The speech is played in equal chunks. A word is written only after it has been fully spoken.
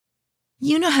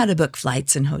You know how to book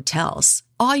flights and hotels.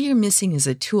 All you're missing is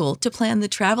a tool to plan the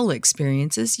travel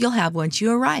experiences you'll have once you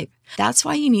arrive. That's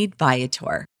why you need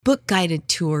Viator. Book guided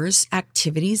tours,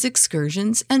 activities,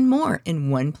 excursions, and more in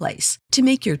one place to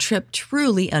make your trip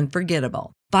truly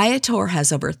unforgettable. Viator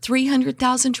has over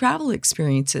 300,000 travel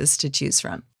experiences to choose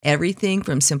from. Everything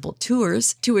from simple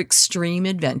tours to extreme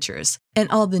adventures and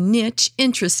all the niche,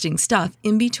 interesting stuff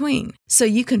in between. So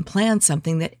you can plan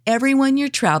something that everyone you're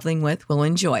traveling with will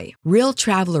enjoy. Real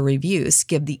traveler reviews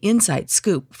give the inside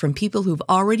scoop from people who've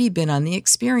already been on the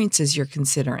experiences you're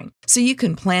considering. So you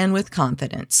can plan with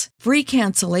confidence. Free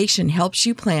cancellation helps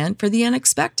you plan for the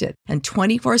unexpected. And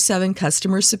 24/7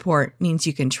 customer support means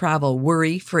you can travel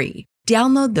worry-free.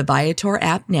 Download the Viator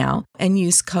app now and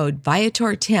use code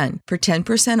Viator10 for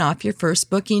 10% off your first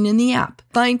booking in the app.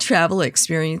 Find travel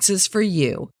experiences for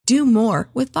you. Do more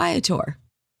with Viator.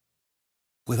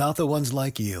 Without the ones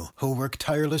like you, who work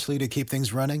tirelessly to keep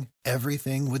things running,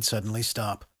 everything would suddenly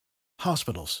stop.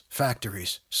 Hospitals,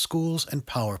 factories, schools, and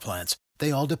power plants,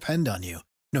 they all depend on you.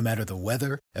 No matter the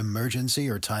weather, emergency,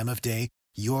 or time of day,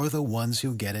 you're the ones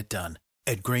who get it done.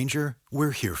 At Grainger,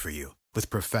 we're here for you with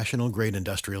professional-grade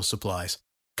industrial supplies.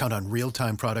 Count on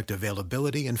real-time product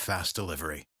availability and fast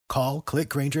delivery. Call, click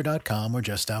Grainger.com, or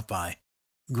just stop by.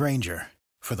 Grainger,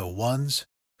 for the ones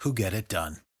who get it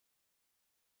done.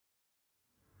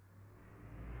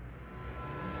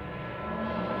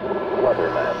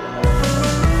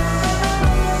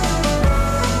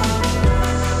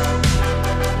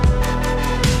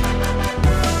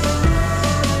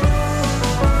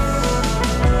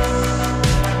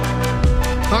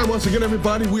 All right, once again,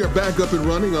 everybody, we are back up and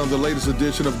running on the latest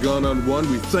edition of Gun on One.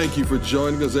 We thank you for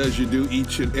joining us as you do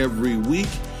each and every week.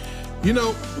 You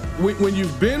know, when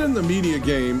you've been in the media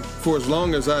game for as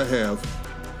long as I have,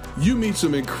 you meet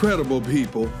some incredible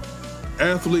people,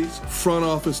 athletes, front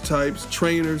office types,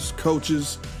 trainers,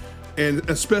 coaches, and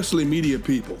especially media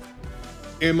people.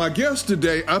 And my guest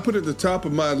today, I put at the top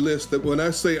of my list that when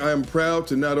I say I am proud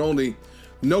to not only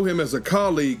know him as a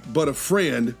colleague, but a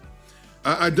friend,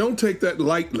 I don't take that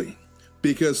lightly,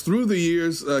 because through the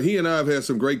years, he and I have had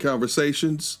some great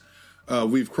conversations.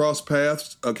 We've crossed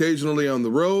paths occasionally on the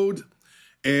road,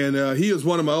 and he is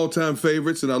one of my all-time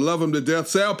favorites, and I love him to death.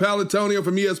 Sal Paolantonio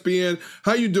from ESPN.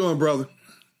 How you doing, brother?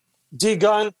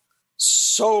 D-Gun,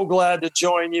 so glad to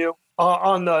join you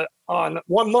on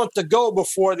 1 month to go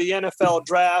before the NFL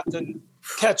draft and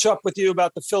catch up with you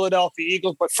about the Philadelphia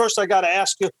Eagles. But first, I got to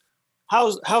ask you,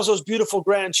 How's those beautiful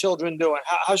grandchildren doing?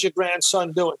 How's your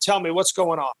grandson doing? Tell me what's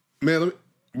going on.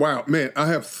 Man, I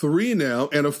have 3 now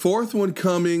and a 4th one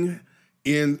coming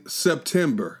in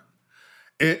September.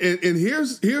 And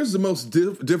here's the most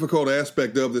difficult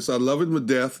aspect of this. I love them to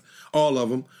death, all of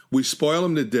them. We spoil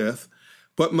them to death.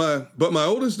 But my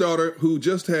oldest daughter, who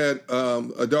just had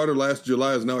a daughter last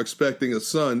July, is now expecting a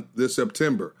son this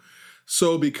September.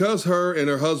 So because her and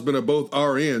her husband are both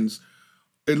RNs,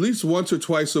 at least once or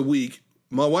twice a week,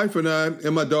 my wife and I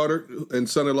and my daughter and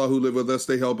son-in-law who live with us,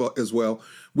 they help out as well.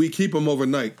 We keep them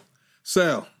overnight.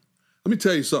 Sal, let me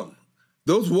tell you something.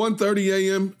 Those 1:30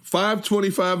 a.m.,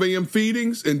 5:25 a.m.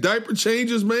 feedings and diaper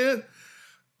changes, man,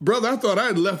 brother, I thought I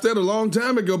had left that a long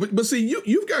time ago. But see,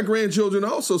 you've got grandchildren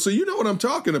also, so you know what I'm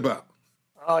talking about.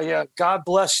 Oh, yeah. God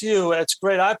bless you. It's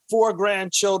great. I have 4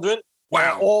 grandchildren.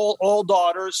 Wow. All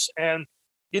daughters. And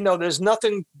you know, there's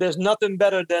nothing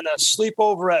better than a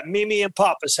sleepover at Mimi and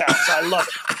Papa's house. I love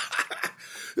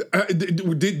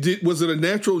it. Was it a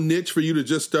natural niche for you to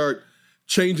just start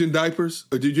changing diapers,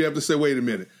 or did you have to say, "Wait a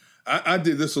minute, I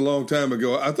did this a long time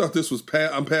ago. I thought this was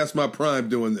I'm past my prime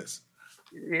doing this."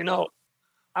 You know,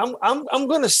 I'm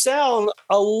going to sound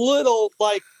a little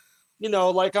like, you know,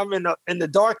 like I'm in the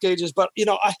dark ages, but you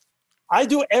know, I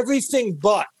do everything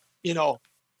but, you know.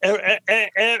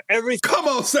 Everything. Come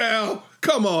on, Sal.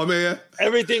 Come on, man.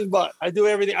 Everything but. I do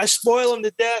everything. I spoil them to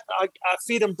death. I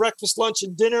feed them breakfast, lunch,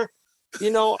 and dinner.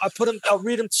 You know, I'll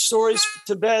read them stories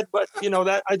to bed, but you know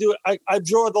that I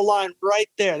draw the line right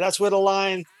there. That's where the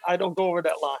line, I don't go over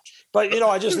that line. But you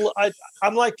know,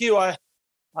 I'm like you.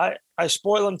 I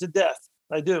spoil them to death.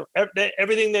 I do.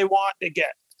 Everything they want, they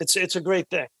get. It's a great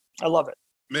thing. I love it.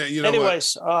 Man, you know.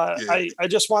 Anyways, I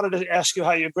just wanted to ask you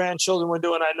how your grandchildren were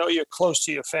doing. I know you're close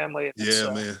to your family.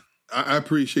 Man. I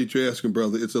appreciate you asking,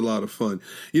 brother. It's a lot of fun.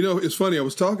 You know, it's funny. I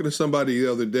was talking to somebody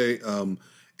the other day, and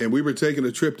we were taking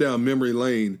a trip down memory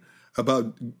lane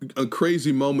about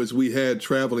crazy moments we had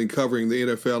traveling, covering the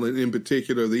NFL, and in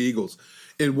particular the Eagles.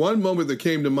 And one moment that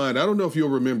came to mind, I don't know if you'll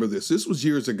remember this. This was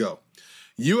years ago.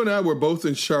 You and I were both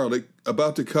in Charlotte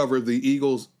about to cover the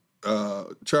Eagles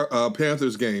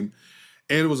Panthers game.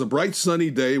 And it was a bright, sunny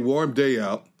day, warm day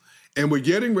out. and we're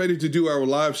getting ready to do our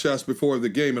live shots before the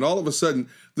game, and all of a sudden,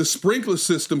 the sprinkler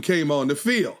system came on the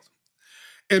field.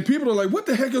 And people are like, what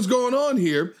the heck is going on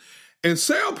here? And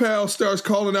Sal Pal starts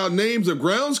calling out names of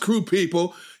grounds crew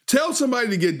people, tell somebody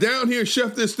to get down here and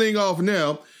shut this thing off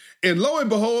now. And lo and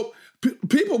behold,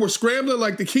 people were scrambling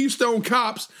like the Keystone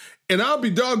Cops, and I'll be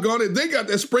doggone it, they got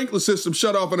that sprinkler system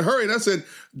shut off in a hurry. And I said,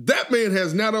 that man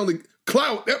has not only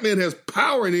clout, that man has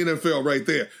power in the NFL right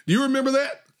there. Do you remember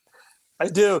that? I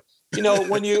do. You know,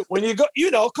 when you go,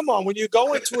 you know, come on, when you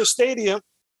go into a stadium,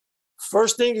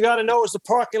 first thing you got to know is the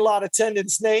parking lot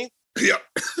attendant's name. Yep.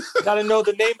 Got to know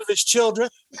the name of his children.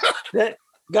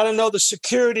 Got to know the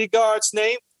security guard's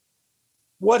name,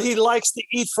 what he likes to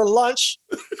eat for lunch.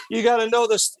 You got to know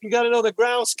this. You got to know the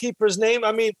groundskeeper's name.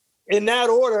 I mean, in that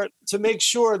order, to make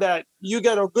sure that you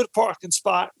get a good parking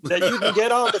spot, that you can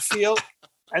get on the field,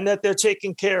 and that they're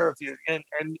taking care of you.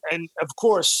 And of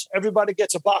course, everybody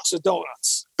gets a box of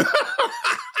donuts.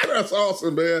 That's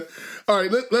awesome, man. All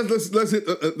right, let's hit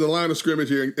the line of scrimmage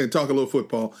here and talk a little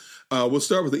football. We'll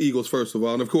start with the Eagles first of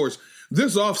all. And, of course,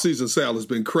 this offseason, Sal, has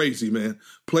been crazy, man.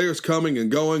 Players coming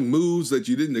and going, moves that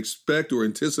you didn't expect or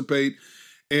anticipate.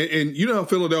 And you know how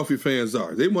Philadelphia fans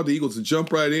are. They want the Eagles to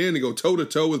jump right in and go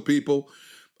toe-to-toe with people.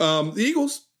 The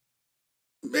Eagles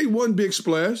made one big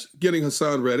splash, getting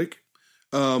Hassan Reddick.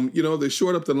 You know, they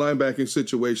short up the linebacking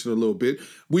situation a little bit.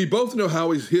 We both know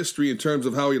Howie's history in terms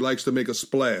of how he likes to make a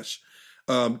splash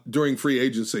during free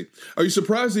agency. Are you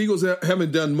surprised the Eagles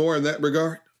haven't done more in that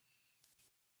regard?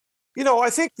 You know, I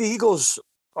think the Eagles,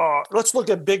 let's look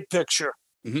at big picture.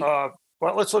 Mm-hmm.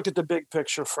 Well, let's look at the big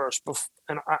picture first.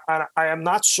 And I am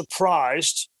not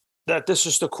surprised that this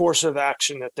is the course of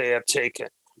action that they have taken.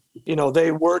 You know,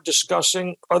 they were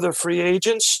discussing other free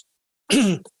agents,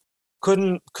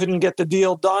 couldn't get the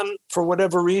deal done for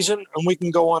whatever reason, and we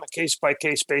can go on a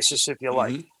case-by-case basis if you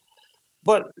like.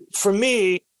 But for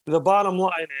me, the bottom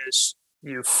line is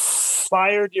you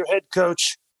fired your head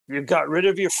coach, you got rid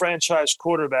of your franchise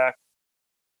quarterback,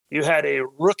 you had a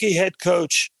rookie head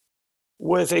coach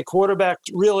with a quarterback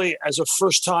really as a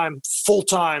first-time,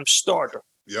 full-time starter.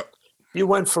 Yep. You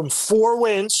went from 4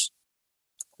 wins,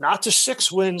 not to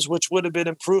 6 wins, which would have been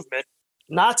improvement,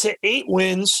 not to 8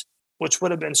 wins, which would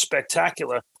have been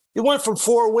spectacular. You went from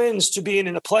 4 wins to being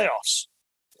in the playoffs.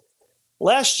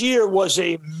 Last year was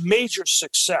a major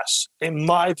success, in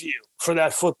my view, for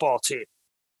that football team,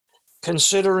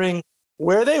 considering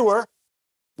where they were,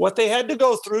 what they had to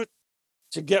go through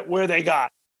to get where they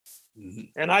got. Mm-hmm.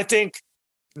 And I think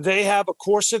they have a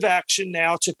course of action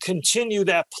now to continue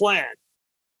that plan.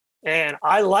 And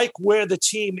I like where the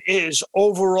team is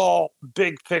overall,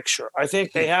 big picture. I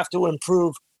think they have to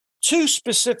improve 2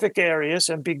 specific areas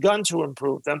and begun to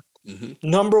improve them. Mm-hmm.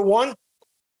 Number 1,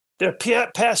 their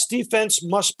pass defense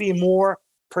must be more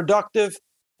productive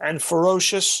and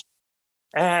ferocious.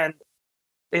 And,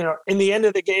 you know, in the end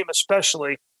of the game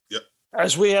especially, yep,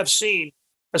 as we have seen,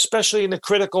 especially in the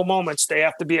critical moments, they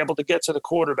have to be able to get to the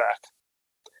quarterback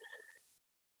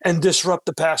and disrupt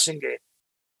the passing game.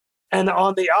 And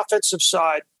on the offensive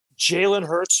side, Jalen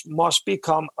Hurts must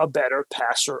become a better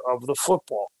passer of the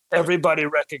football. Everybody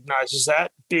recognizes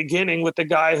that, beginning with the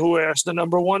guy who wears the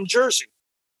number 1 jersey,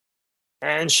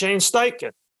 and Shane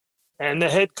Steichen, and the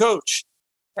head coach,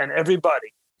 and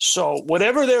everybody. So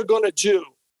whatever they're going to do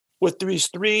with these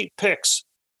 3 picks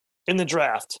in the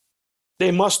draft,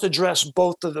 they must address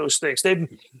both of those things. The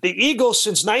Eagles,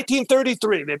 since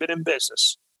 1933, they've been in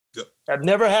business. Yep. I've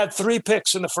never had 3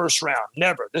 picks in the first round.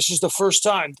 Never. This is the first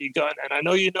time, D-Gun, and I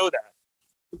know you know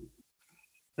that.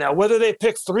 Now, whether they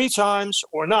pick 3 times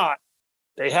or not,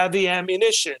 they have the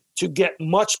ammunition to get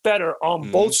much better on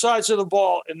both sides of the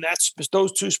ball in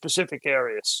those 2 specific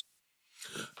areas.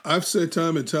 I've said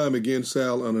time and time again,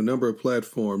 Sal, on a number of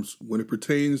platforms, when it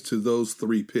pertains to those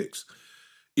 3 picks,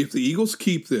 if the Eagles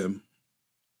keep them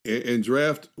and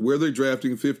draft where they're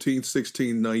drafting 15,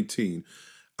 16, 19,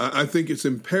 I think it's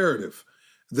imperative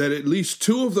that at least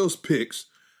 2 of those picks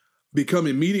become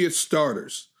immediate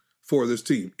starters for this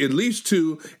team. At least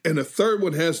 2, and a third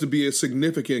one has to be a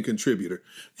significant contributor.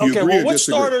 Okay, well, what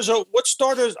starters?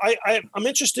 I'm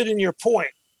interested in your point.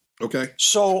 Okay.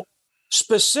 So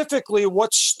specifically,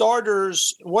 what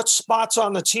spots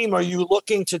on the team are you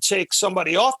looking to take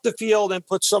somebody off the field and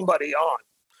put somebody on?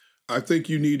 I think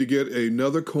you need to get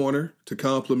another corner to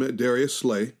complement Darius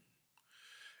Slay.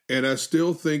 And I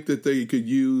still think that they could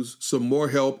use some more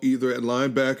help either at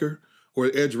linebacker or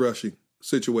at edge rushing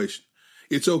situation.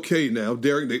 It's okay now.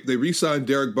 They re-signed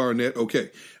Derek Barnett.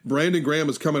 Okay. Brandon Graham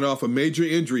is coming off a major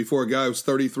injury for a guy who's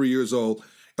 33 years old,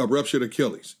 a ruptured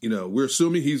Achilles. You know, we're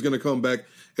assuming he's going to come back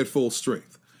at full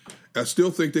strength. I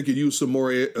still think they could use some more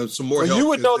Well, help. You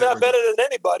would know that better than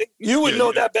anybody. You would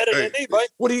know that better than anybody.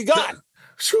 What do you got?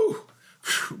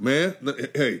 Man,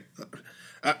 hey,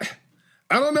 I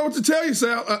don't know what to tell you,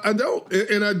 Sal. I don't.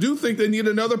 And I do think they need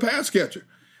another pass catcher,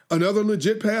 another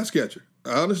legit pass catcher.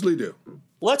 I honestly do.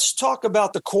 Let's talk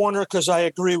about the corner because I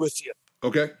agree with you.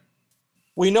 Okay.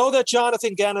 We know that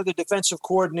Jonathan Gannon, the defensive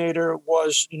coordinator,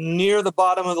 was near the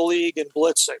bottom of the league in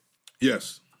blitzing.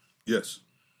 Yes.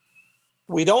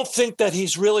 We don't think that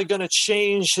he's really going to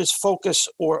change his focus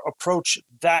or approach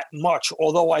that much,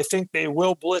 although I think they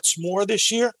will blitz more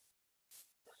this year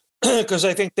because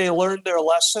I think they learned their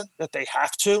lesson that they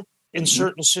have to in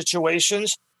certain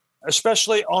situations,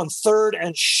 especially on third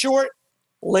and short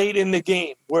late in the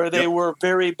game where they were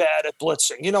very bad at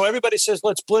blitzing. You know, everybody says,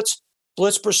 let's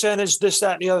blitz percentage, this,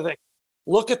 that, and the other thing.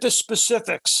 Look at the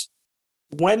specifics.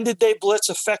 When did they blitz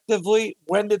effectively?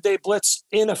 When did they blitz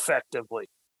ineffectively?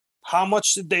 How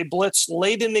much did they blitz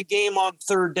late in the game on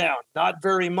third down? Not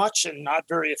very much and not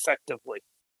very effectively.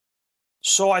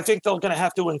 So I think they're going to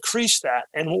have to increase that.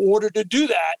 And in order to do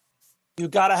that, you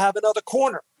got to have another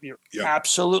corner. You're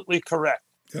absolutely correct.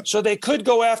 Yep. So they could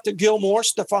go after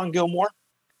Stephon Gilmore,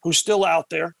 who's still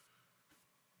out there.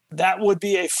 That would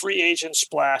be a free agent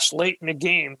splash late in the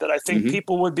game that I think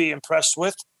people would be impressed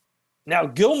with. Now,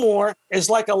 Gilmore is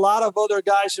like a lot of other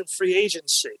guys in free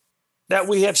agency that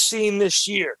we have seen this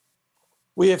year.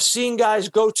 We have seen guys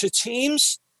go to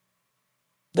teams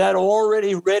that are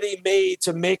already ready-made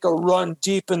to make a run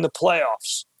deep in the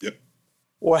playoffs. Yep.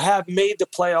 Or have made the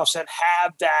playoffs and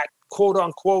have that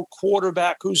quote-unquote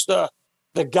quarterback who's the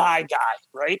guy,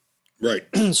 right? Right.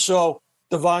 So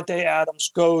Davante Adams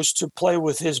goes to play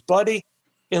with his buddy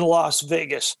in Las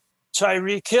Vegas.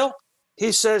 Tyreek Hill,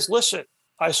 he says, listen,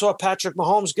 I saw Patrick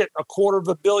Mahomes get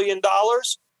 $250 million.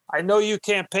 I know you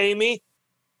can't pay me.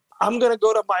 I'm going to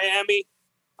go to Miami.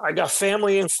 I got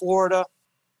family in Florida.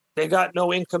 They got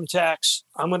no income tax.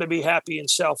 I'm going to be happy in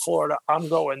South Florida. I'm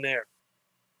going there.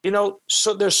 You know,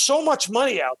 so there's so much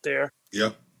money out there. Yeah.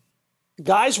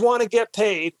 Guys want to get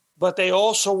paid, but they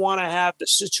also want to have the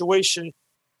situation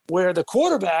where the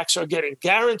quarterbacks are getting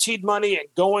guaranteed money and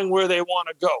going where they want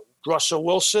to go. Russell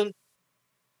Wilson,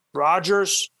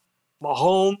 Rodgers,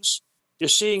 Mahomes, you're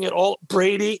seeing it all,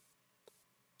 Brady.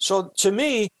 So to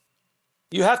me,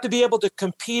 you have to be able to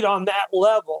compete on that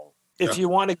level if you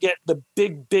want to get the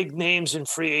big names in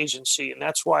free agency. And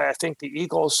that's why I think the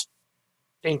Eagles,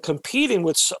 in competing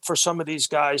for some of these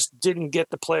guys, didn't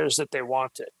get the players that they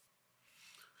wanted.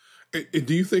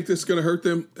 Do you think this is going to hurt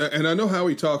them? And I know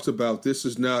Howie talks about this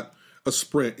is not a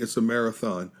sprint, it's a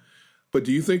marathon. But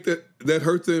do you think that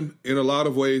hurt them in a lot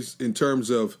of ways in terms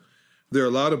of there are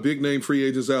a lot of big-name free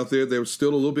agents out there. They were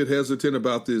still a little bit hesitant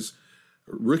about this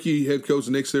rookie head coach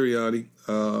Nick Sirianni,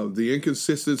 the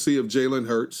inconsistency of Jalen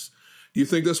Hurts. Do you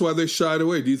think that's why they shied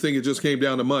away? Do you think it just came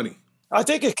down to money? I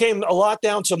think it came a lot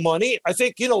down to money. I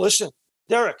think, listen,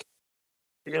 Derek,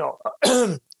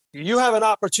 you have an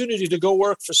opportunity to go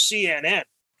work for CNN.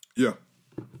 Yeah.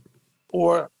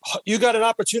 Or you got an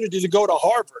opportunity to go to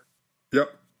Harvard.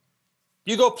 Yep.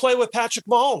 You go play with Patrick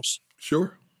Mahomes.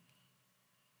 Sure.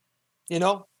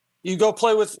 You go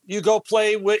play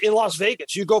in Las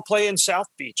Vegas. You go play in South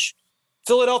Beach.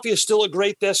 Philadelphia is still a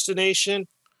great destination.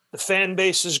 The fan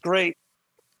base is great.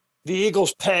 The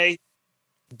Eagles pay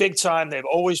big time. They've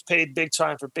always paid big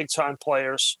time for big time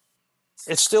players.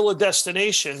 It's still a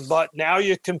destination, but now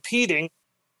you're competing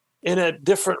in a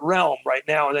different realm right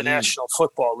now in the National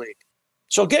Football League.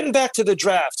 So getting back to the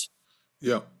draft.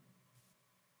 Yeah.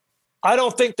 I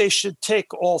don't think they should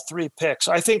take all three picks.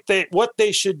 I think what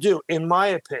they should do, in my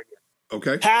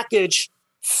opinion, package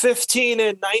 15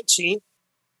 and 19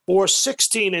 or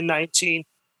 16 and 19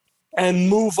 and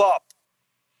move up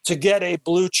to get a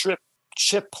blue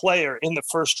chip player in the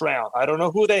first round. I don't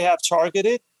know who they have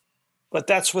targeted, but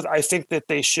that's what I think that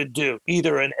they should do.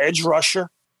 Either an edge rusher.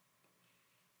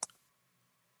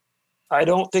 I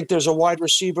don't think there's a wide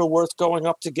receiver worth going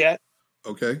up to get.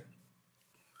 Okay.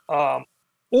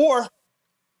 Or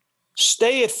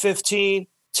stay at 15,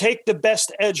 take the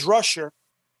best edge rusher,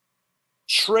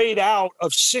 trade out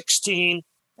of 16,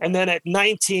 and then at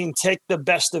 19, take the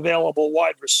best available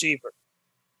wide receiver.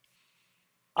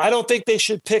 I don't think they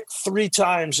should pick 3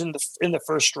 times in the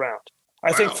first round.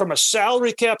 I think from a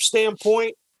salary cap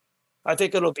standpoint, I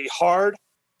think it'll be hard.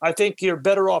 I think you're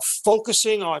better off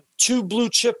focusing on 2 blue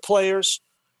chip players,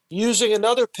 using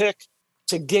another pick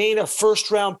to gain a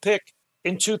first-round pick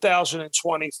in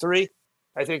 2023.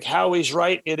 I think Howie's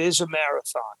right. It is a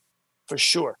marathon, for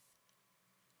sure.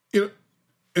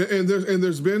 And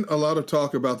there's been a lot of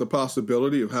talk about the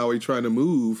possibility of Howie trying to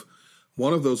move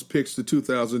one of those picks to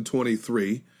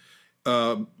 2023.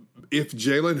 if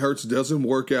Jalen Hurts doesn't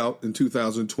work out in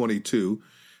 2022,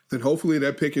 then hopefully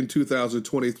that pick in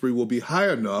 2023 will be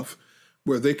high enough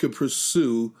where they could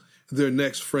pursue their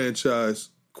next franchise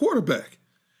quarterback,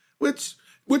 which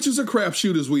is a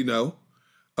crapshoot, as we know.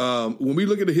 When we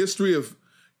look at the history of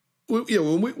when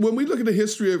we look at the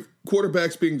history of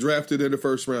quarterbacks being drafted in the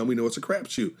first round, we know it's a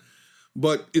crapshoot.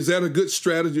 But is that a good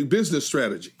strategy, business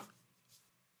strategy?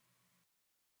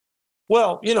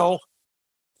 Well,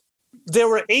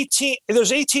 there's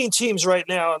 18 teams right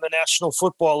now in the National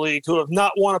Football League who have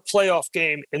not won a playoff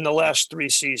game in the last 3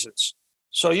 seasons.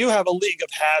 So you have a league of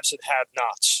haves and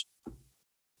have-nots.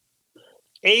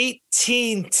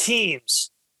 18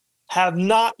 teams have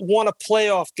not won a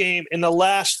playoff game in the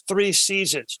last 3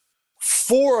 seasons.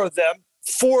 4 of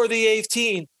the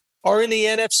 18, are in the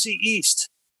NFC East.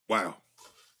 Wow.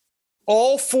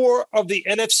 All 4 of the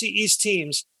NFC East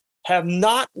teams have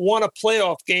not won a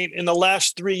playoff game in the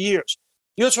last 3 years.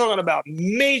 You're talking about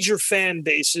major fan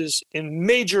bases in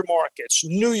major markets: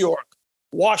 New York,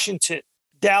 Washington,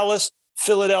 Dallas,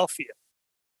 Philadelphia.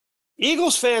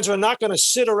 Eagles fans are not going to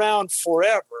sit around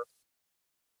forever.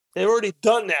 They've already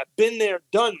done that, been there,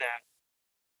 done that,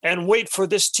 and wait for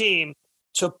this team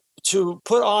to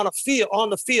put on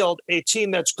the field a team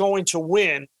that's going to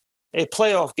win a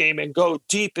playoff game and go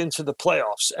deep into the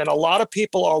playoffs. And a lot of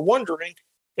people are wondering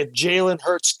if Jalen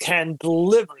Hurts can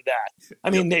deliver that.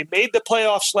 I mean, they made the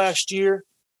playoffs last year,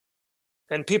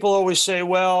 and people always say,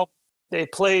 well, they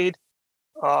played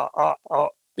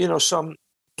some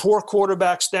poor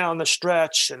quarterbacks down the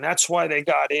stretch, and that's why they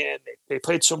got in. They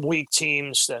played some weak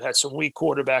teams that had some weak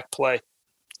quarterback play.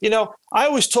 I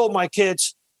always told my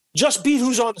kids, just beat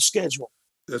who's on the schedule.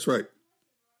 That's right.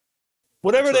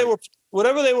 Whatever they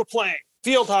were playing,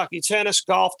 field hockey, tennis,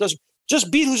 golf,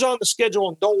 just beat who's on the schedule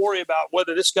and don't worry about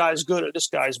whether this guy's good or this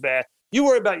guy's bad. You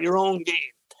worry about your own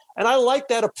game. And I like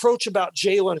that approach about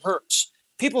Jalen Hurts.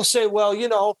 People say, well, he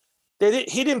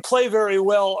didn't play very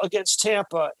well against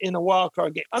Tampa in the wild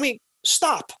card game. I mean,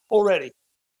 stop already.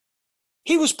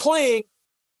 He was playing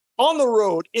on the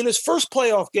road in his first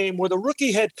playoff game with a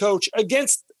rookie head coach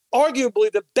against arguably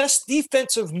the best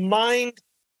defensive mind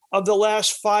of the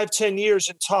last 5-10 years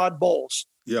in Todd Bowles.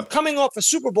 Yeah. Coming off a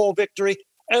Super Bowl victory.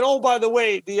 And, oh, by the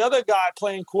way, the other guy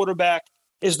playing quarterback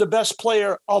is the best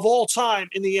player of all time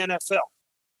in the NFL.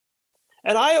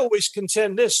 And I always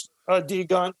contend this,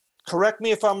 D-Gun, correct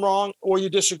me if I'm wrong or you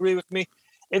disagree with me.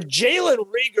 If Jalen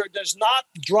Reagor does not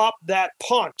drop that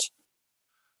punt.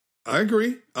 I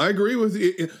agree with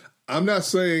you. I'm not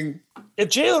saying. If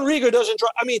Jalen Reagor doesn't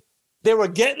drop, they were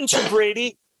getting to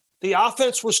Brady. The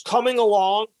offense was coming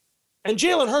along. And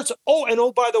Jalen Hurts,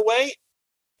 by the way,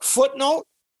 footnote,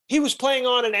 he was playing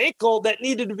on an ankle that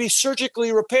needed to be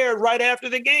surgically repaired right after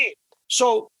the game.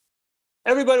 So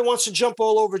everybody wants to jump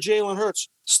all over Jalen Hurts.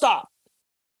 Stop.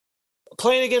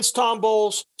 Playing against Todd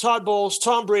Bowles,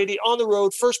 Tom Brady on the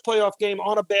road, first playoff game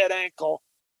on a bad ankle.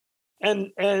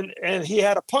 And he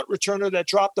had a punt returner that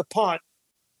dropped the punt,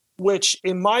 which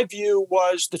in my view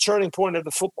was the turning point of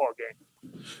the football game.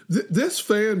 This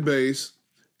fan base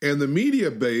and the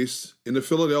media base in the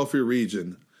Philadelphia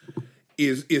region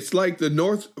it's like the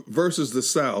North versus the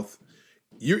South.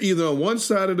 You're either on one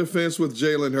side of the fence with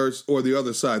Jalen Hurts or the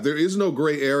other side. There is no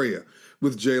gray area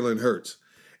with Jalen Hurts.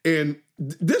 And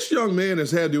this young man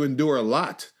has had to endure a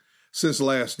lot since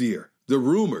last year. The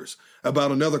rumors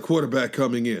about another quarterback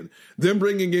coming in, them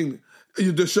bringing in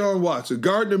Deshaun Watson,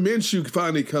 Gardner Minshew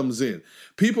finally comes in.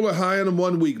 People are high on him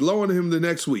one week, low on him the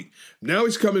next week. Now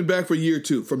he's coming back for year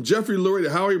 2. From Jeffrey Lurie to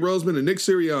Howie Roseman and Nick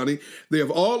Sirianni, they have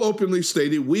all openly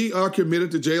stated, we are committed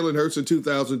to Jalen Hurts in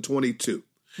 2022.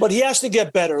 But he has to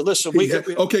get better. Listen,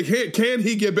 can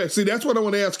he get better? See, that's what I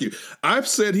want to ask you. I've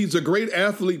said he's a great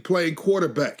athlete playing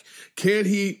quarterback. Can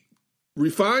he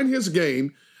refine his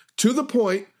game to the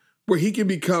point where he can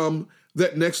become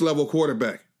that next level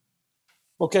quarterback?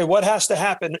 Okay, what has to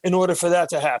happen in order for that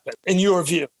to happen, in your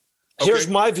view? Okay. Here's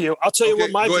my view. I'll tell you what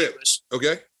my view is.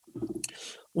 Okay.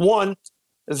 1,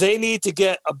 they need to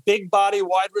get a big body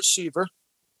wide receiver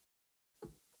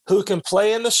who can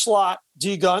play in the slot,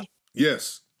 D-Gun.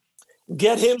 Yes.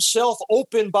 Get himself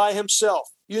open by himself.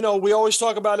 We always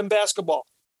talk about in basketball.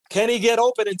 Can he get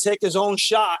open and take his own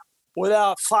shot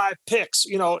without 5 picks,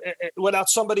 without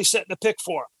somebody setting the pick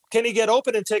for him? Can he get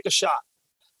open and take a shot?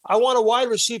 I want a wide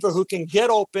receiver who can get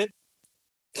open,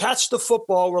 catch the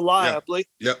football reliably.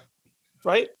 Yep.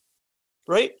 Right?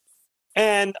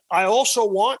 And I also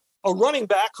want a running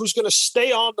back who's going to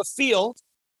stay on the field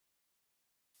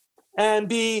and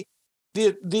be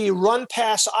the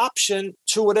run-pass option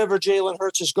to whatever Jalen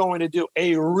Hurts is going to do.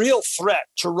 A real threat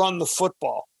to run the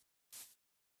football.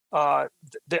 I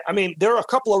mean, there are a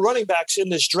couple of running backs in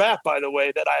this draft, by the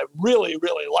way, that I really,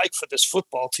 really like for this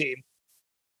football team.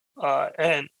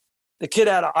 And the kid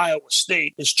out of Iowa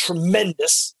State is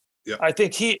tremendous. Yeah. I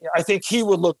think he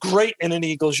would look great in an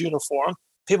Eagles uniform.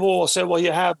 People will say, well,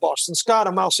 you have Boston Scott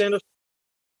and Miles Sanders.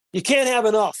 You can't have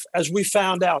enough, as we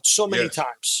found out so many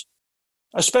times,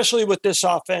 especially with this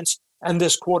offense and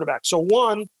this quarterback. So,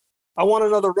 one, I want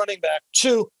another running back.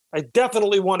 Two, I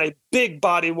definitely want a big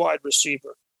body wide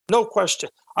receiver. No question.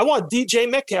 I want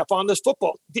DJ Metcalf on this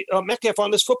football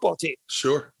team.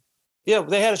 Sure. Yeah,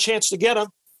 they had a chance to get him.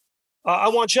 I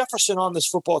want Jefferson on this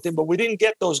football team, but we didn't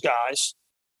get those guys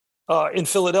in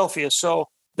Philadelphia. So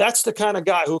that's the kind of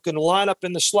guy who can line up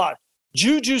in the slot.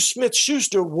 Juju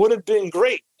Smith-Schuster would have been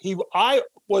great. I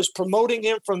was promoting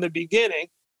him from the beginning.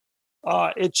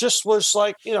 It just was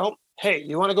like, hey,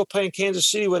 you want to go play in Kansas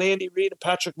City with Andy Reid and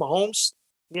Patrick Mahomes?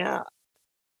 Yeah.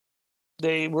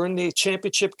 They were in the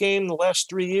championship game the last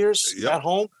 3 years at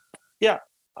home. Yeah.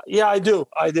 Yeah, I do.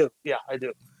 Yeah, I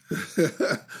do.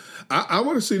 I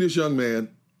want to see this young man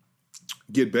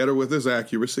get better with his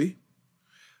accuracy,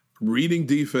 reading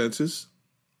defenses,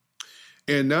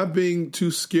 and not being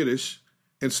too skittish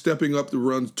and stepping up the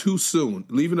runs too soon,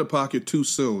 leaving the pocket too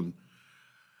soon.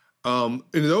 And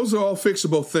those are all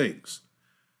fixable things.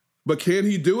 But can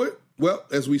he do it? Well,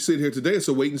 as we sit here today, it's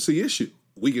a wait-and-see issue.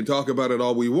 We can talk about it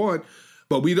all we want,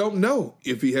 but we don't know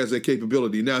if he has that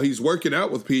capability. Now, he's working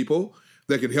out with people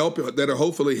that can help, that are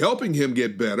hopefully helping him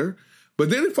get better. But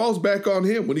then it falls back on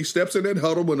him when he steps in that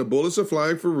huddle, when the bullets are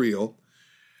flying for real.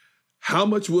 How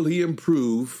much will he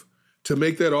improve to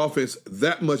make that offense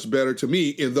that much better to me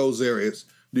in those areas?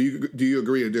 Do you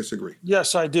agree or disagree?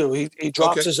 Yes, I do. He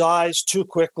drops his eyes too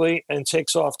quickly and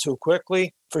takes off too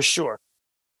quickly, for sure.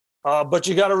 But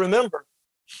you got to remember,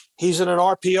 he's in an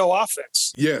RPO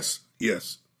offense. Yes.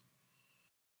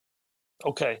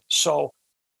 Okay, so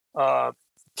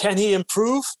can he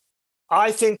improve?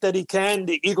 I think that he can.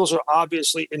 The Eagles are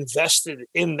obviously invested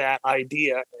in that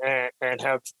idea and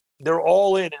they're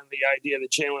all in the idea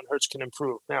that Jalen Hurts can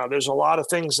improve. Now, there's a lot of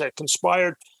things that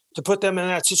conspired to put them in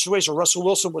that situation. Russell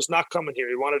Wilson was not coming here.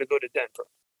 He wanted to go to Denver.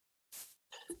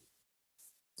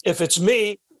 If it's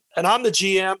me and I'm the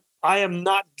GM, I am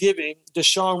not giving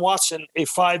Deshaun Watson a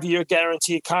 5-year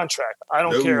guaranteed contract. I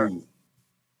don't care.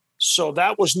 So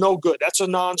that was no good. That's a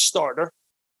non-starter.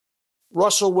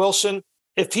 Russell Wilson,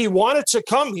 if he wanted to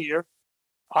come here,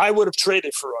 I would have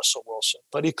traded for Russell Wilson,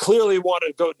 but he clearly wanted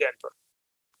to go Denver.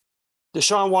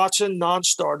 Deshaun Watson,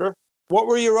 non-starter. What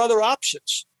were your other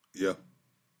options? Yeah.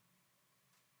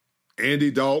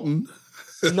 Andy Dalton.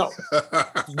 No.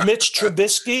 Mitch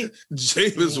Trubisky.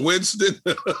 Jameis Winston.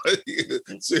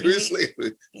 Seriously?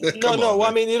 No.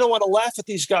 I mean, you don't want to laugh at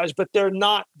these guys, but they're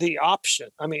not the option.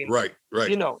 I mean, right.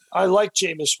 I like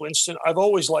Jameis Winston. I've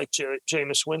always liked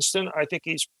Jameis Winston. I think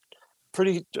he's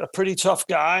a pretty tough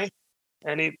guy,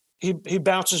 and he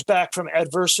bounces back from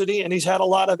adversity, and he's had a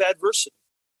lot of adversity.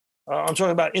 I'm talking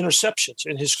about interceptions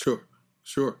in his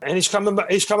sure, and he's coming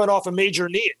off a major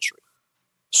knee injury.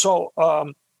 So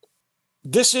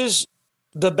this is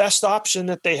the best option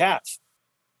that they have,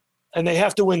 and they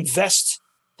have to invest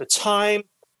the time,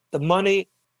 the money,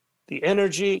 the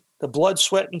energy, the blood,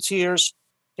 sweat, and tears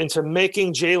into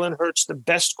making Jalen Hurts the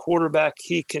best quarterback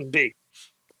he can be.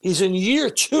 He's in year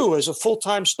 2 as a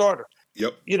full-time starter.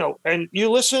 Yep. And you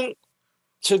listen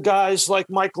to guys like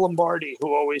Mike Lombardi,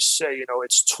 who always say,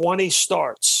 it's 20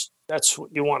 starts. That's what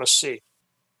you want to see.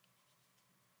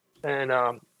 And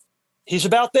he's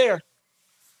about there.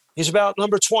 He's about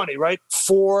number 20, right?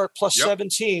 4 plus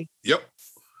 17. Yep.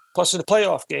 Plus in the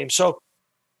playoff game. So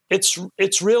it's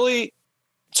really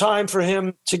time for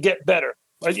him to get better.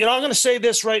 I'm going to say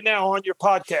this right now on your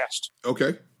podcast.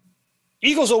 Okay.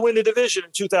 Eagles will win the division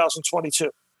in 2022.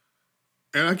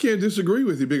 And I can't disagree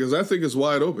with you because I think it's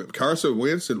wide open. Carson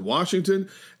Wentz in Washington.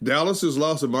 Dallas has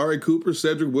lost Amari Cooper,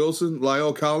 Cedric Wilson,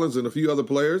 Lyle Collins, and a few other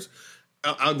players.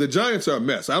 The Giants are a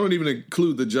mess. I don't even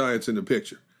include the Giants in the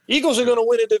picture. Eagles are going to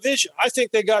win a division. I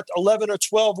think they got 11 or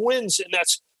 12 wins, and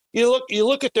that's you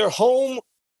look at their home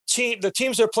team, the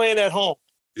teams they're playing at home.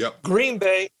 Yep. Green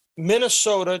Bay,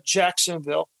 Minnesota,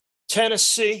 Jacksonville,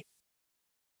 Tennessee,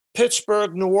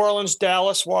 Pittsburgh, New Orleans,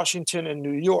 Dallas, Washington, and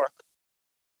New York.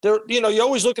 You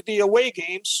always look at the away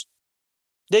games.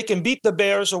 They can beat the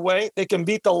Bears away. They can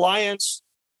beat the Lions.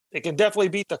 They can definitely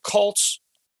beat the Colts.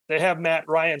 They have Matt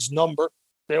Ryan's number.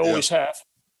 They always have.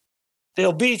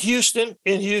 They'll beat Houston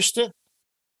in Houston.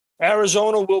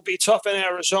 Arizona will be tough in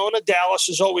Arizona. Dallas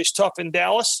is always tough in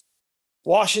Dallas.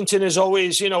 Washington is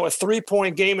always, a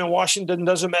 3-point game in Washington.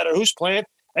 Doesn't matter who's playing.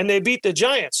 And they beat the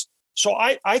Giants. So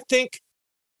I think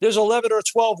there's 11 or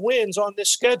 12 wins on this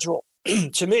schedule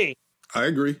to me. I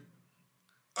agree.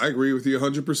 I agree with you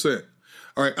 100%.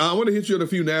 All right, I want to hit you on a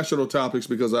few national topics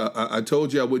because I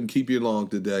told you I wouldn't keep you long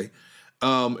today.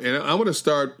 And I want to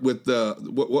start with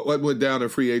what went down in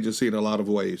free agency in a lot of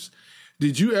ways.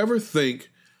 Did you ever think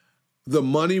the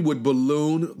money would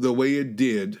balloon the way it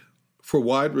did for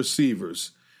wide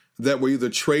receivers that were either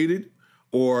traded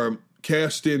or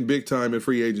cashed in big time in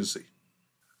free agency?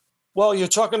 Well, you're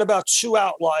talking about two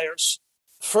outliers.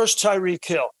 First, Tyreek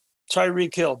Hill.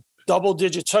 Tyreek Hill,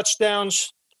 double-digit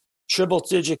touchdowns,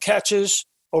 triple-digit catches,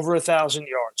 over 1,000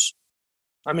 yards.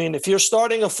 I mean, if you're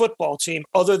starting a football team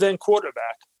other than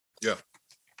quarterback,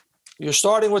 you're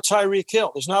starting with Tyreek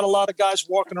Hill. There's not a lot of guys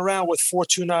walking around with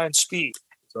 4.29 speed.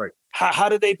 Right. How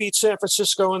did they beat San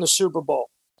Francisco in the Super Bowl?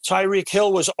 Tyreek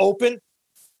Hill was open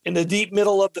in the deep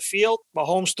middle of the field.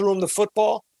 Mahomes threw him the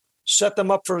football, set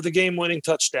them up for the game-winning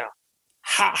touchdown.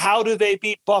 How do they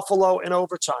beat Buffalo in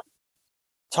overtime?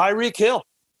 Tyreek Hill.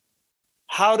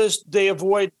 How does they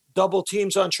avoid double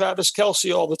teams on Travis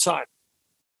Kelce all the time?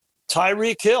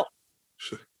 Tyreek Hill.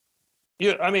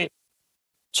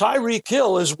 Tyreek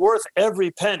Hill is worth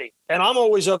every penny. And I'm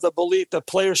always of the belief that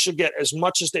players should get as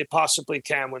much as they possibly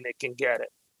can when they can get it.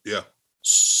 Yeah.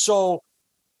 So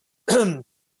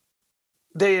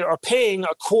they are paying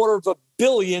 $250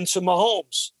 million to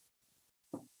Mahomes.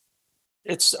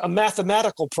 It's a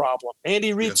mathematical problem.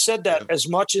 Andy Reid said that as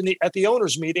much at the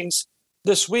owners' meetings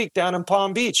this week down in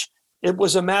Palm Beach. It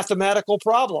was a mathematical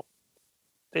problem.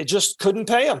 They just couldn't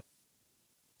pay him.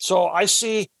 So I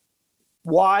see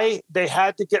why they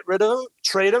had to get rid of him,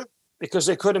 trade him, because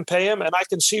they couldn't pay him. And I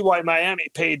can see why Miami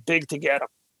paid big to get him.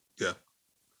 Yeah.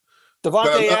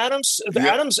 Devontae Adams,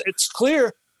 it's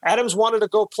clear Adams wanted to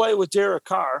go play with Derek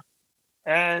Carr.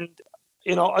 And,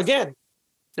 again,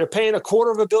 they're paying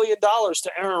 $250 million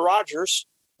to Aaron Rodgers.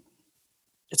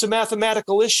 It's a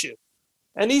mathematical issue.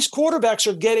 And these quarterbacks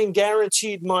are getting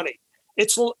guaranteed money.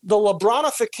 It's the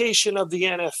LeBronification of the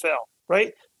NFL,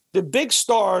 right? The big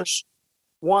stars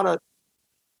want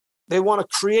to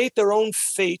create their own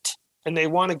fate, and they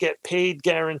want to get paid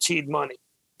guaranteed money.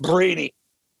 Brady,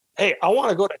 hey, I want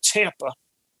to go to Tampa.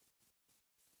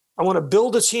 I want to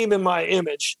build a team in my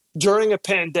image during a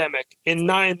pandemic in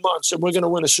 9 months, and we're going to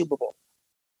win a Super Bowl.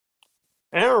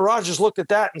 Aaron Rodgers looked at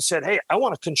that and said, hey, I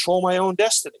want to control my own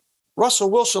destiny. Russell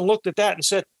Wilson looked at that and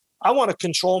said, I want to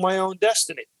control my own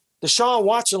destiny. Deshaun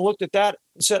Watson looked at that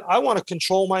and said, I want to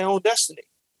control my own destiny.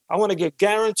 I want to get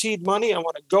guaranteed money. I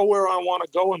want to go where I want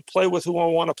to go and play with who I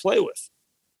want to play with.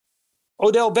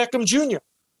 Odell Beckham Jr.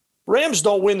 Rams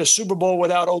don't win the Super Bowl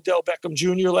without Odell Beckham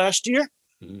Jr. last year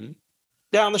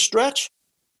down the stretch.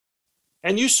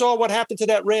 And you saw what happened to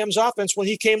that Rams offense when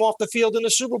he came off the field in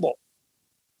the Super Bowl.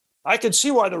 I can see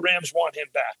why the Rams want him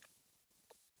back.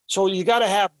 So you got to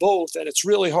have both, and it's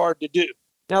really hard to do.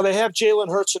 Now, they have Jalen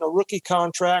Hurts in a rookie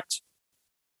contract.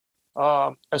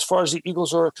 As far as the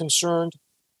Eagles are concerned,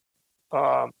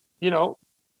 they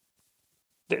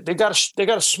got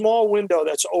a small window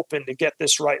that's open to get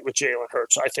this right with Jalen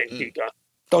Hurts, I think, Giga.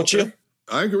 Don't you?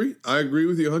 I agree. I agree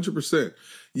with you 100%.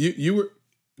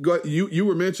 You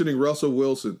were mentioning Russell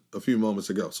Wilson a few moments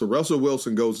ago. So Russell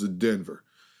Wilson goes to Denver,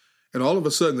 and all of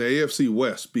a sudden the AFC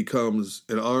West becomes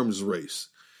an arms race.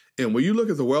 And when you look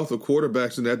at the wealth of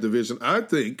quarterbacks in that division, I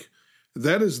think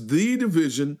that is the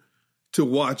division to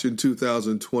watch in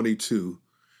 2022.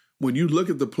 When you look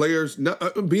at the players, not,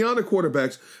 beyond the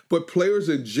quarterbacks, but players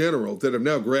in general that have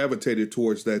now gravitated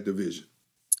towards that division.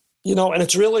 And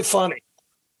it's really funny.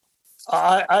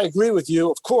 I agree with you.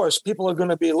 Of course, people are going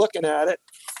to be looking at it.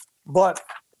 But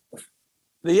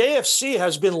the AFC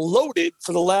has been loaded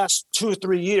for the last 2 or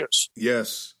 3 years.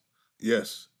 Yes.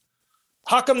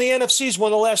 How come the NFC's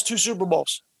won the last 2 Super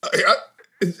Bowls?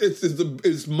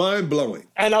 It's mind-blowing.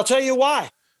 And I'll tell you why.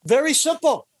 Very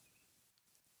simple.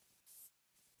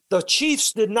 The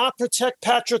Chiefs did not protect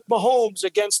Patrick Mahomes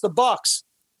against the Bucs.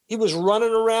 He was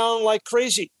running around like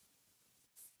crazy.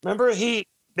 Remember, they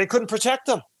couldn't protect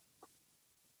him.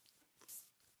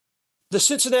 The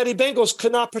Cincinnati Bengals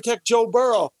could not protect Joe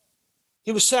Burrow.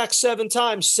 He was sacked 7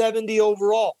 times, 70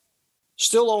 overall.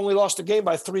 Still only lost the game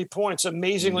by 3 points.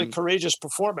 Amazingly courageous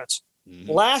performance.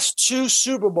 Last 2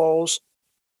 Super Bowls,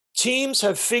 teams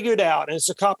have figured out, and it's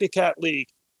a copycat league,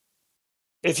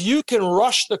 if you can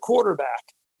rush the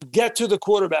quarterback, get to the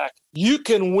quarterback, you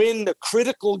can win the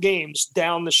critical games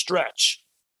down the stretch.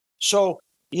 So,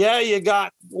 you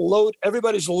got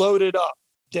everybody's loaded up.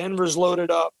 Denver's loaded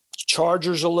up.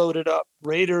 Chargers are loaded up.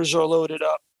 Raiders are loaded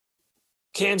up.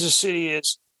 Kansas City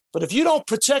is. But if you don't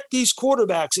protect these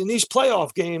quarterbacks in these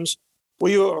playoff games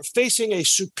where you are facing a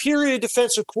superior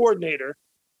defensive coordinator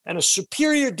and a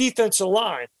superior defensive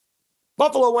line,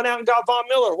 Buffalo went out and got Von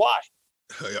Miller. Why?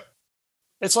 Yeah.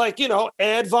 It's like,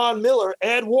 add Von Miller,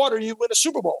 add water, you win a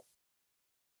Super Bowl.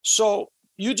 So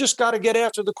you just got to get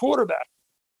after the quarterback.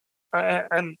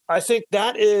 And I think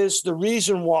that is the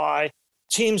reason why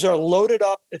teams are loaded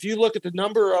up. If you look at the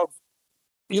number of,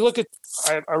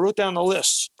 I wrote down the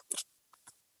list.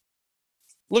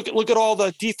 Look at all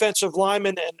the defensive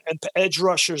linemen and edge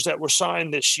rushers that were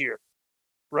signed this year,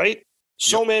 right?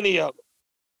 So many of them.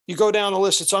 You go down the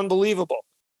list, it's unbelievable.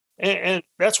 And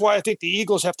that's why I think the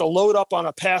Eagles have to load up on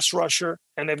a pass rusher,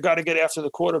 and they've got to get after the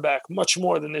quarterback much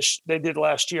more than they did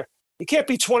last year. You can't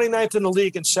be 29th in the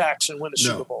league in sacks and win a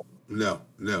Super Bowl. No.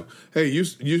 Hey, you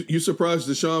surprised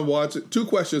Deshaun Watson? Two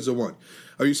questions in one.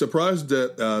 Are you surprised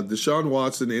that Deshaun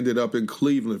Watson ended up in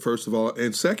Cleveland, first of all?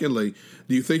 And secondly,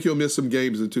 do you think he'll miss some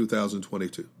games in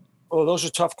 2022? Oh, those are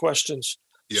tough questions.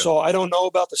 Yeah. So I don't know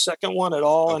about the second one at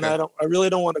all, Okay. and I really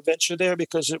don't want to venture there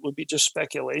because it would be just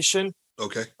speculation.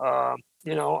 Okay. I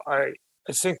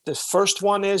think the first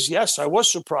one is, yes, I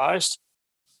was surprised,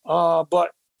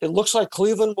 but it looks like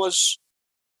Cleveland was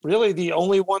really the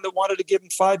only one that wanted to give him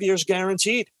 5 years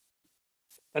guaranteed.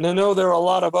 And I know there are a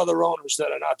lot of other owners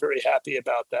that are not very happy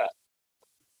about that.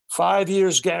 5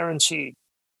 years guaranteed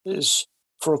is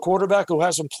for a quarterback who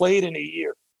hasn't played in a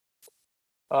year.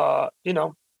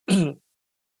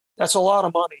 That's a lot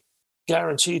of money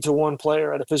guaranteed to one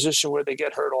player at a position where they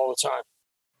get hurt all the time.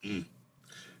 Mm.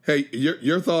 Hey,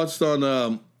 your thoughts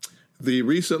on the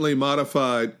recently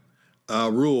modified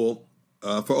rule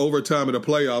for overtime in the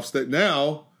playoffs that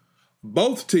now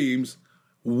both teams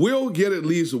will get at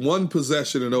least one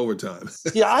possession in overtime.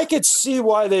 Yeah, I could see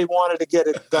why they wanted to get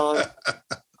it done.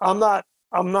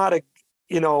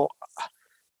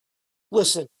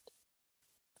 Listen,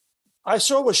 I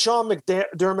saw what Sean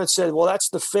McDermott said, well, that's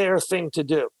the fair thing to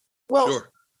do. Well, Sure.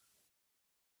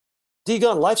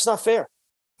 D-Gun, life's not fair.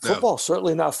 No. Football's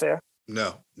certainly not fair.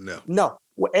 No. No,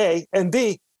 A. And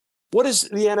B, what is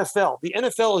the NFL? The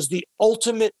NFL is the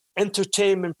ultimate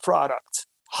entertainment product.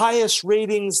 Highest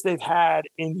ratings they've had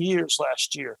in years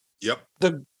last year. Yep.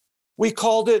 We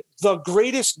called it the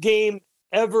greatest game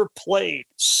ever played.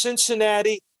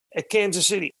 Cincinnati at Kansas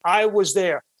City. I was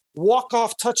there.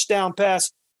 Walk-off touchdown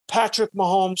pass, Patrick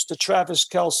Mahomes to Travis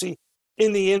Kelce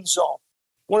in the end zone.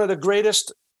 One of the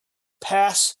greatest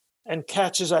pass and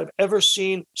catches I've ever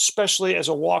seen, especially as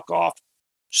a walk-off.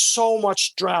 So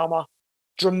much drama,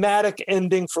 dramatic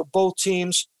ending for both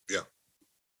teams. Yeah.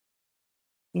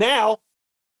 Now,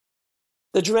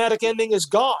 the dramatic ending is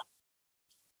gone.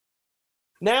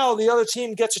 Now the other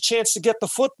team gets a chance to get the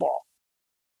football.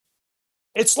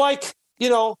 It's like,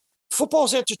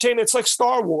 football's entertainment. It's like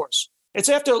Star Wars. It's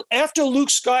after Luke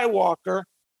Skywalker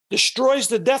destroys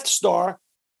the Death Star,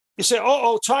 you say,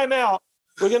 timeout.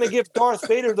 We're going to give Darth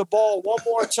Vader the ball one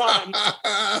more time.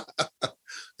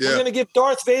 We're going to give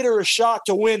Darth Vader a shot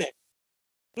to win it.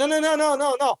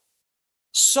 No.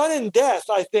 Sudden death,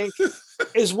 I think,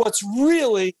 is what's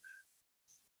really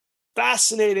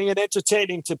fascinating and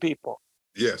entertaining to people.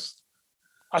 Yes.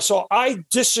 So I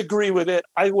disagree with it.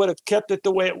 I would have kept it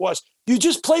the way it was. You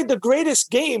just played the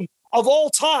greatest game of all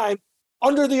time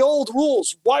under the old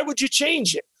rules. Why would you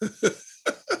change it?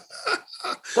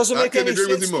 Doesn't make any sense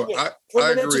with you more. to me From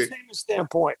an agree. entertainment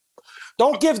standpoint.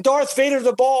 Don't give Darth Vader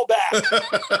the ball back.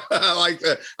 I like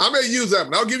that. I may use that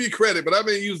one. I'll give you credit, but I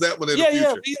may use that one in the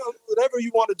future. Yeah, whatever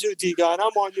you want to do, D-Guy, and I'm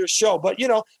on your show. But,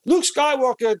 Luke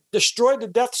Skywalker destroyed the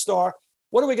Death Star.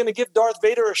 What are we going to give Darth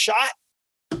Vader a shot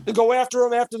to go after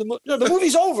him after the movie? No, the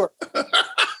movie's over.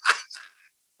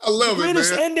 I love it, man.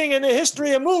 Greatest ending in the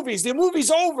history of movies. The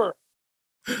movie's over.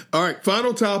 All right,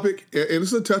 final topic, and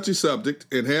it's a touchy subject.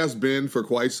 It has been for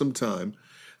quite some time.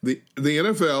 The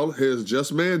NFL has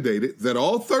just mandated that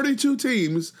all 32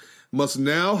 teams must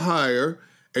now hire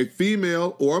a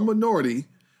female or minority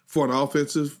for an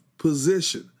offensive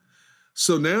position.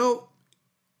 So now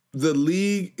the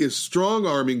league is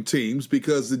strong-arming teams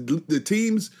because the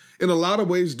teams, in a lot of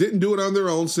ways, didn't do it on their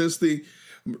own since the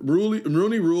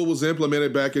Rooney Rule was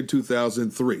implemented back in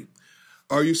 2003.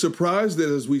 Are you surprised that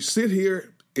as we sit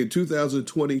here in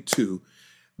 2022,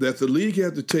 that the league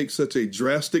had to take such a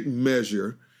drastic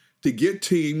measure to get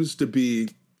teams to be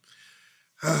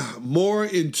more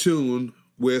in tune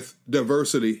with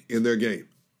diversity in their game?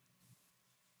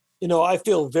 I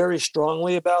feel very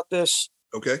strongly about this.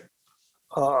 Okay.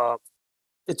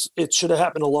 It should have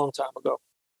happened a long time ago.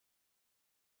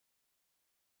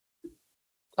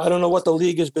 I don't know what the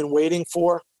league has been waiting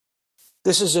for.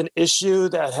 This is an issue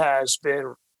that has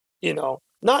been,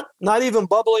 not even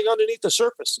bubbling underneath the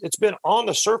surface. It's been on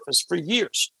the surface for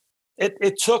years.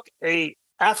 It took a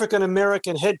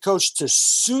African-American head coach to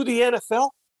sue the NFL?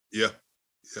 Yeah.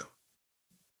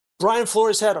 Brian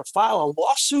Flores had to file a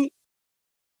lawsuit?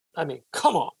 I mean,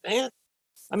 come on, man.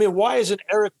 I mean, why isn't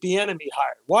Eric Bieniemy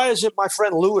hired? Why isn't my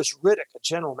friend Louis Riddick a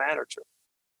general manager?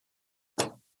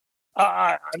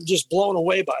 I'm just blown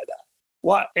away by that.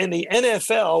 Why in the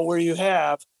NFL, where you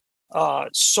have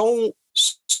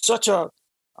such a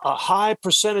high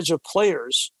percentage of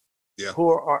players who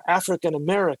are African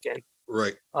American,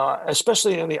 right?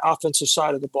 Especially on the offensive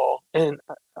side of the ball, and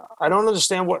I don't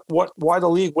understand why the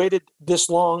league waited this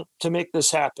long to make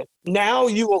this happen. Now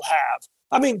you will have.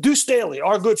 I mean, Deuce Staley,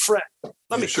 our good friend.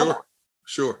 Come on.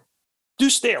 Sure.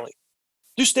 Deuce Staley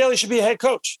should be a head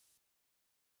coach.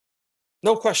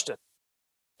 No question.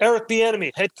 Eric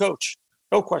Bieniemy, head coach.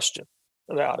 No question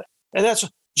about it. And that's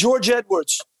George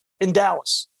Edwards in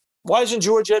Dallas. Why isn't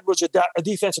George Edwards a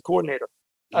defensive coordinator?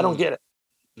 I don't get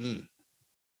it.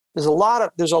 There's a lot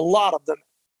of them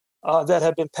that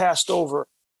have been passed over,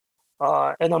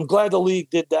 and I'm glad the league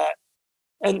did that.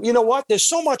 And you know what? There's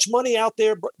so much money out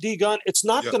there, D-Gun. It's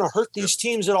not going to hurt these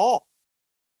teams at all.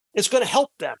 It's going to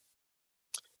help them.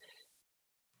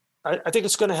 I think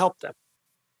it's going to help them.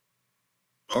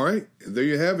 All right. There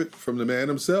you have it from the man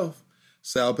himself,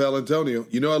 Sal Paolantonio.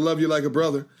 You know I love you like a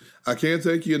brother. I can't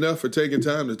thank you enough for taking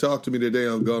time to talk to me today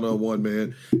on Gone on One,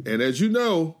 man. And as you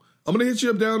know, I'm going to hit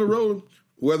you up down the road,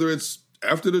 whether it's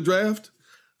after the draft,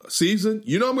 season.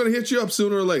 You know I'm going to hit you up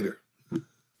sooner or later.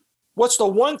 What's the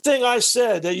one thing I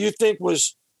said that you think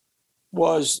was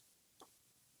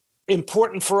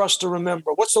important for us to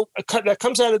remember? What's that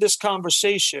comes out of this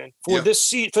conversation for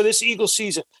this Eagles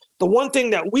season? The one thing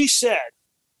that we said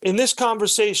in this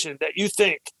conversation that you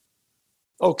think,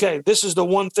 okay, this is the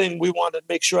one thing we want to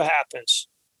make sure happens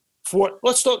for,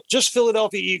 let's talk just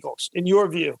Philadelphia Eagles, in your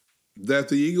view. That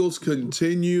the Eagles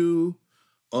continue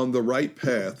on the right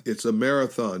path. It's a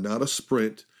marathon, not a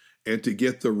sprint. And to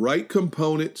get the right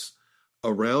components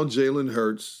around Jalen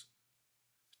Hurts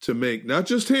to make not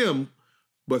just him,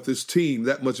 but this team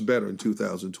that much better in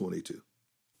 2022.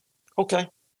 Okay.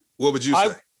 What would you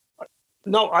say?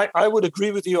 I would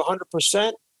agree with you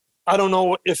 100%. I don't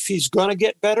know if he's going to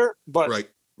get better, but right.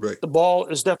 The ball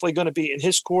is definitely going to be in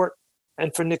his court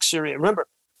and for Nick Sirianni. Remember,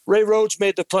 Ray Rhodes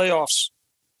made the playoffs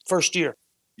first year.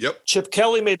 Yep. Chip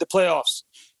Kelly made the playoffs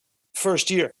first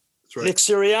year. That's right. Nick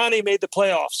Sirianni made the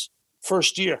playoffs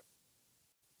first year.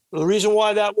 The reason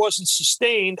why that wasn't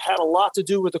sustained had a lot to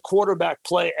do with the quarterback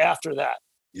play after that.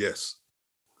 Yes.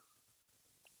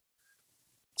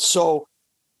 So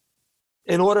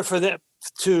in order for them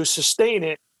to sustain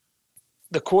it,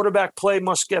 the quarterback play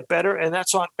must get better, and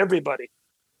that's on everybody.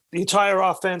 The entire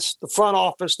offense, the front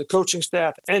office, the coaching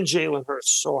staff, and Jalen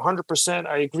Hurts. So 100%,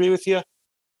 I agree with you.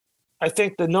 I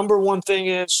think the number one thing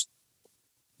is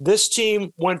this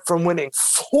team went from winning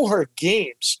 4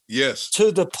 games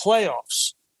to the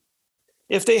playoffs.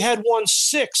 If they had won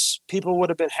 6, people would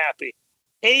have been happy.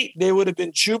 8, they would have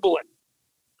been jubilant.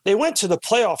 They went to the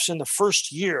playoffs in the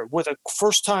first year with a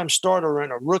first-time starter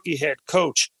and a rookie head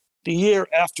coach. The year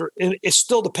after, it's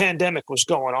still the pandemic was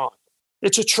going on.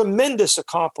 It's a tremendous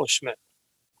accomplishment.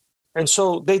 And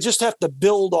so they just have to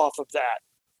build off of that.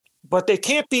 But they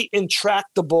can't be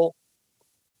intractable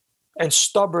and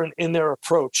stubborn in their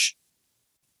approach.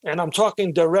 And I'm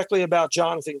talking directly about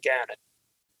Jonathan Gannon.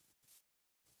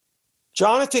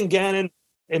 Jonathan Gannon,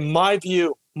 in my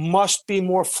view, must be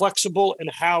more flexible in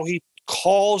how he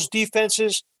calls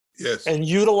defenses and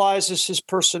utilizes his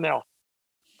personnel.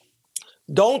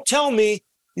 Don't tell me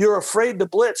you're afraid to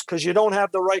blitz because you don't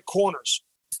have the right corners.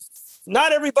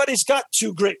 Not everybody's got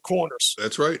 2 great corners.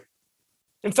 That's right.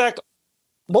 In fact,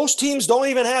 most teams don't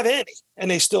even have any, and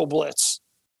they still blitz.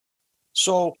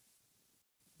 So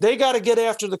they got to get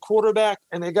after the quarterback,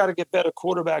 and they got to get better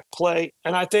quarterback play.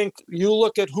 And I think you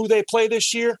look at who they play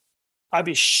this year, I'd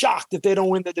be shocked if they don't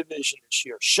win the division this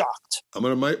year. Shocked. I'm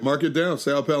going to mark it down.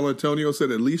 Sal Paolantonio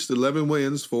said at least 11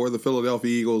 wins for the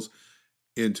Philadelphia Eagles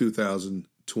in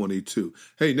 2022.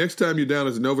 Hey, next time you're down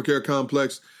at the NovaCare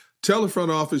Complex, tell the front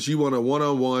office you want a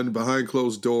one-on-one behind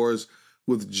closed doors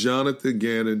with Jonathan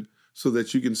Gannon so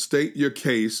that you can state your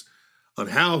case on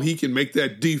how he can make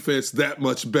that defense that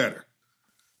much better.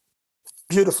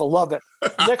 Beautiful. Love it.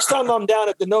 Next time I'm down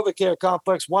at the NovaCare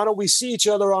Complex, why don't we see each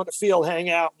other on the field, hang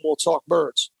out, and we'll talk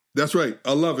birds. That's right.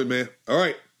 I love it, man. All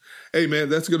right. Hey, man,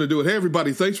 that's going to do it. Hey,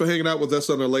 everybody, thanks for hanging out with us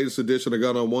on the latest edition of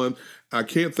Gun on One. I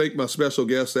can't thank my special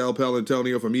guest, Sal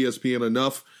Paolantonio from ESPN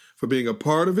enough for being a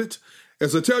part of it.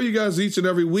 As I tell you guys each and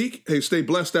every week, hey, stay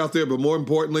blessed out there, but more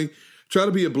importantly, try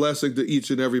to be a blessing to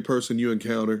each and every person you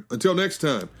encounter. Until next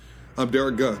time, I'm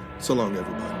Derek Gunn. So long,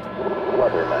 everybody.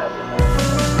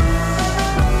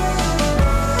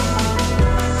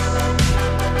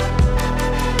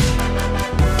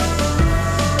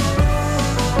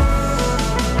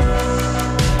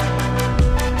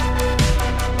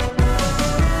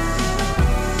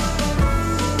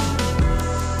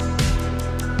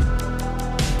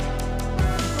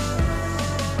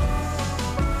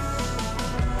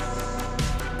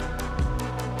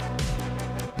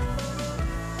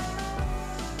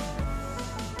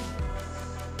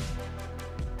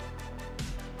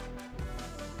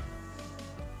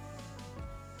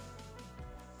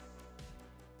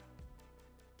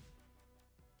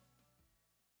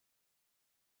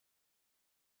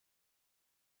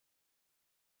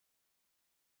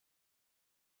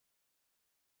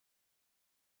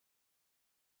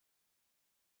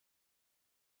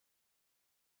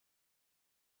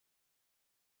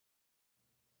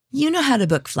 You know how to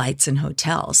book flights and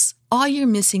hotels. All you're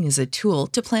missing is a tool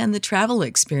to plan the travel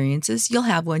experiences you'll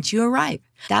have once you arrive.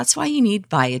 That's why you need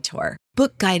Viator.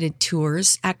 Book guided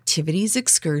tours, activities,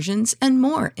 excursions, and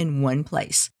more in one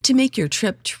place to make your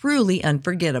trip truly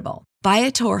unforgettable.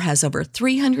 Viator has over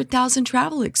 300,000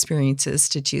 travel experiences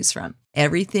to choose from.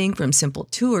 Everything from simple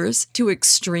tours to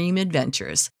extreme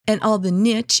adventures and all the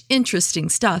niche, interesting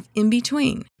stuff in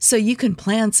between. So you can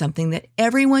plan something that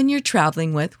everyone you're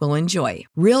traveling with will enjoy.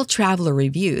 Real traveler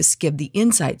reviews give the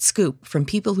inside scoop from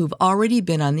people who've already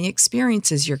been on the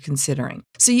experiences you're considering.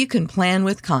 So you can plan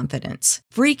with confidence.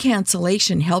 Free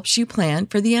cancellation helps you plan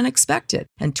for the unexpected.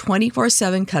 And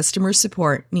 24/7 customer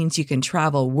support means you can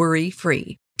travel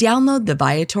worry-free. Download the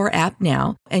Viator app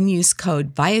now and use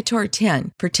code Viator10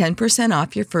 for 10%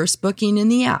 off your first booking in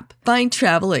the app. Find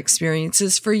travel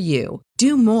experiences for you.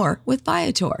 Do more with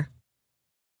Viator.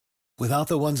 Without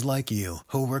the ones like you,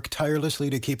 who work tirelessly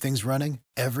to keep things running,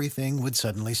 everything would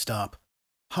suddenly stop.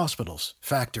 Hospitals,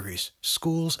 factories,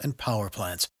 schools, and power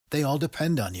plants, they all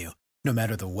depend on you. No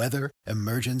matter the weather,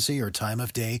 emergency, or time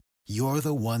of day, you're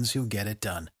the ones who get it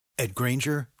done. At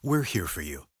Grainger, we're here for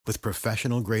you with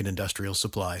professional-grade industrial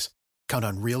supplies. Count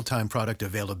on real-time product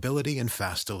availability and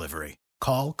fast delivery.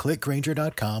 Call, click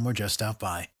Grainger.com, or just stop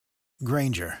by.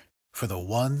 Grainger, for the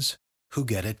ones who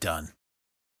get it done.